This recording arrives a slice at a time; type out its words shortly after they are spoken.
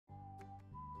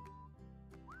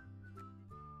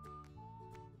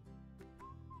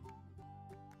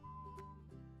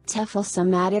TEFL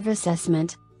Summative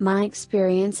Assessment, my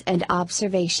experience and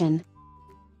observation.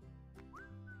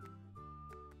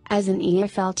 As an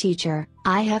EFL teacher,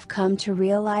 I have come to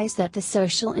realize that the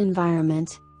social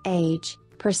environment, age,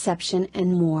 perception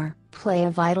and more, play a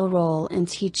vital role in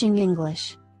teaching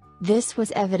English. This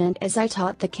was evident as I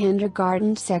taught the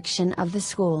kindergarten section of the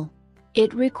school.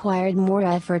 It required more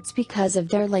efforts because of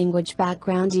their language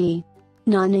background,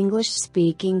 non-English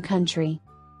speaking country.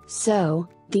 So,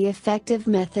 the effective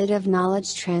method of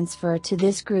knowledge transfer to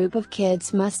this group of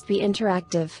kids must be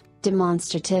interactive,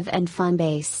 demonstrative and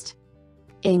fun-based.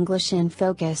 English in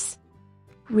focus.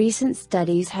 Recent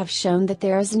studies have shown that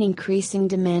there is an increasing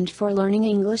demand for learning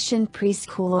English in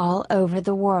preschool all over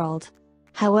the world.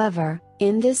 However,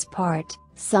 in this part,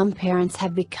 some parents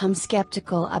have become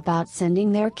skeptical about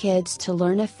sending their kids to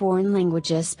learn a foreign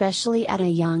language, especially at a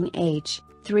young age,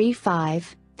 3-5,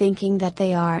 thinking that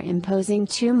they are imposing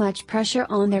too much pressure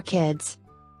on their kids.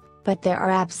 But there are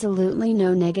absolutely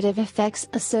no negative effects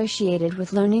associated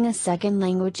with learning a second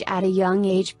language at a young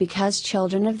age, because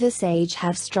children of this age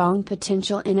have strong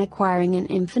potential in acquiring an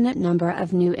infinite number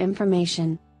of new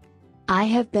information. I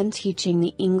have been teaching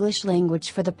the English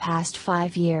language for the past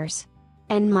 5 years.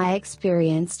 And my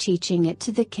experience teaching it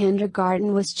to the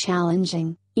kindergarten was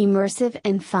challenging, immersive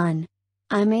and fun.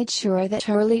 I made sure that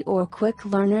early or quick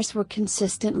learners were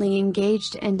consistently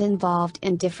engaged and involved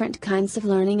in different kinds of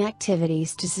learning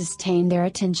activities to sustain their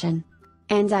attention.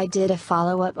 And I did a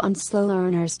follow-up on slow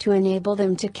learners to enable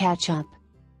them to catch up.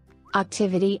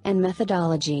 Activity and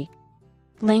methodology.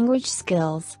 Language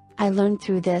skills. I learned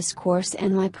through this course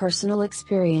and my personal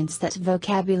experience that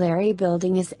vocabulary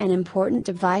building is an important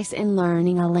device in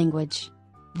learning a language.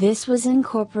 This was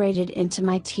incorporated into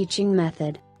my teaching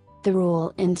method. The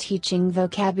rule in teaching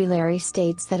vocabulary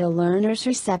states that a learner's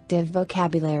receptive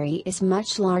vocabulary is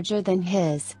much larger than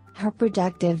her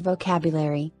productive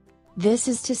vocabulary. This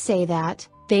is to say that,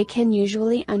 they can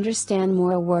usually understand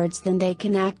more words than they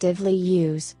can actively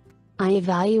use. I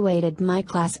evaluated my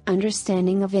class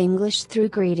understanding of English through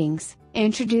greetings,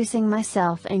 introducing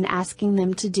myself and asking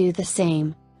them to do the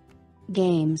same.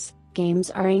 Games. Games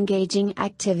are engaging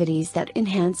activities that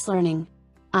enhance learning.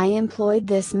 I employed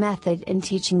this method in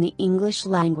teaching the English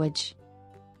language.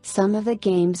 Some of the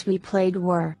games we played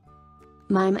were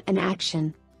mime and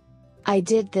action. I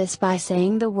did this by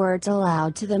saying the words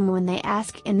aloud to them when they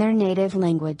ask in their native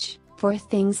language, for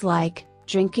things like,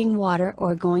 drinking water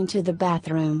or going to the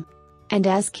bathroom. And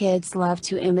as kids love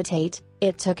to imitate,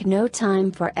 it took no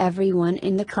time for everyone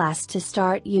in the class to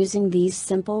start using these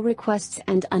simple requests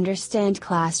and understand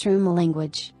classroom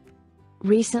language.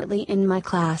 Recently in my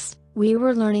class, we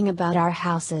were learning about our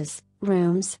houses,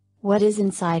 rooms, what is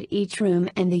inside each room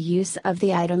and the use of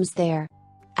the items there.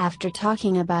 After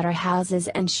talking about our houses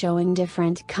and showing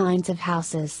different kinds of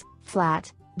houses,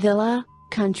 flat, villa,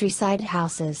 countryside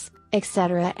houses,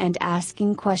 etc., and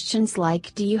asking questions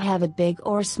like, do you have a big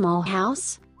or small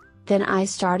house? Then I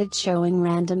started showing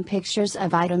random pictures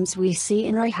of items we see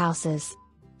in our houses.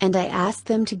 And I asked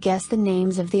them to guess the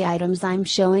names of the items I'm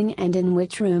showing and in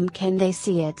which room can they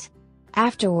see it.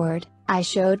 Afterward, I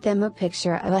showed them a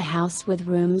picture of a house with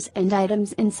rooms and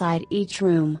items inside each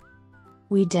room.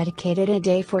 We dedicated a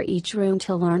day for each room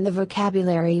to learn the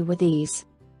vocabulary with ease.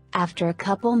 After a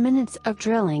couple minutes of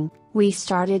drilling, we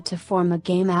started to form a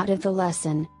game out of the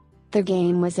lesson. The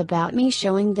game was about me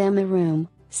showing them a room,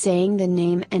 saying the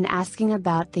name and asking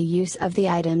about the use of the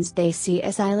items they see,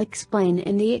 as I'll explain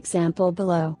in the example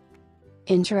below.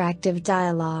 Interactive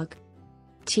dialogue.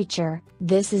 Teacher,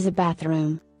 this is a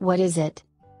bathroom, what is it?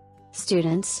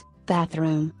 Students,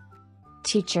 bathroom.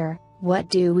 Teacher, what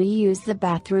do we use the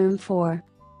bathroom for?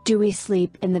 Do we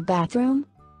sleep in the bathroom?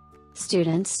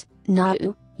 Students,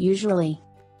 no, usually.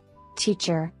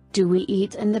 Teacher, do we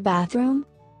eat in the bathroom?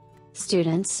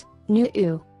 Students,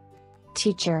 no.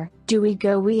 Teacher, do we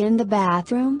go wee in the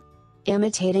bathroom?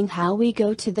 Imitating how we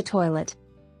go to the toilet.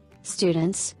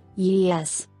 Students,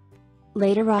 yes.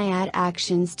 Later I add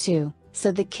actions too,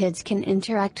 so the kids can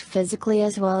interact physically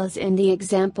as well as in the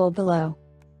example below.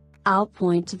 I'll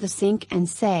point to the sink and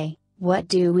say, what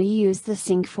do we use the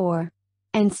sink for?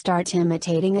 And start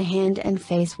imitating a hand and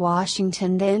face washing,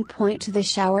 then point to the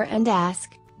shower and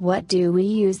ask, what do we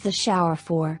use the shower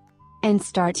for? And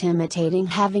start imitating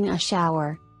having a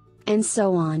shower. And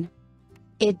so on.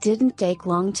 It didn't take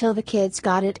long till the kids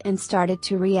got it and started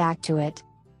to react to it.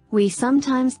 We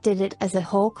sometimes did it as a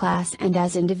whole class and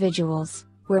as individuals,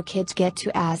 where kids get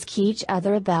to ask each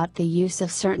other about the use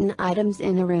of certain items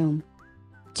in a room.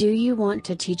 Do you want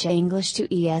to teach English to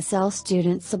ESL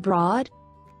students abroad?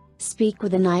 Speak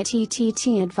with an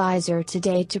ITTT advisor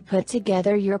today to put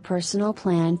together your personal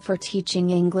plan for teaching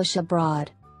English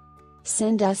abroad.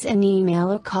 Send us an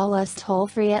email or call us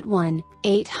toll-free at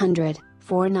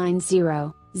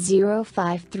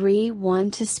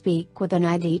 1-800-490-0531 to speak with an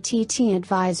ITTT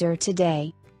advisor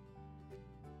today.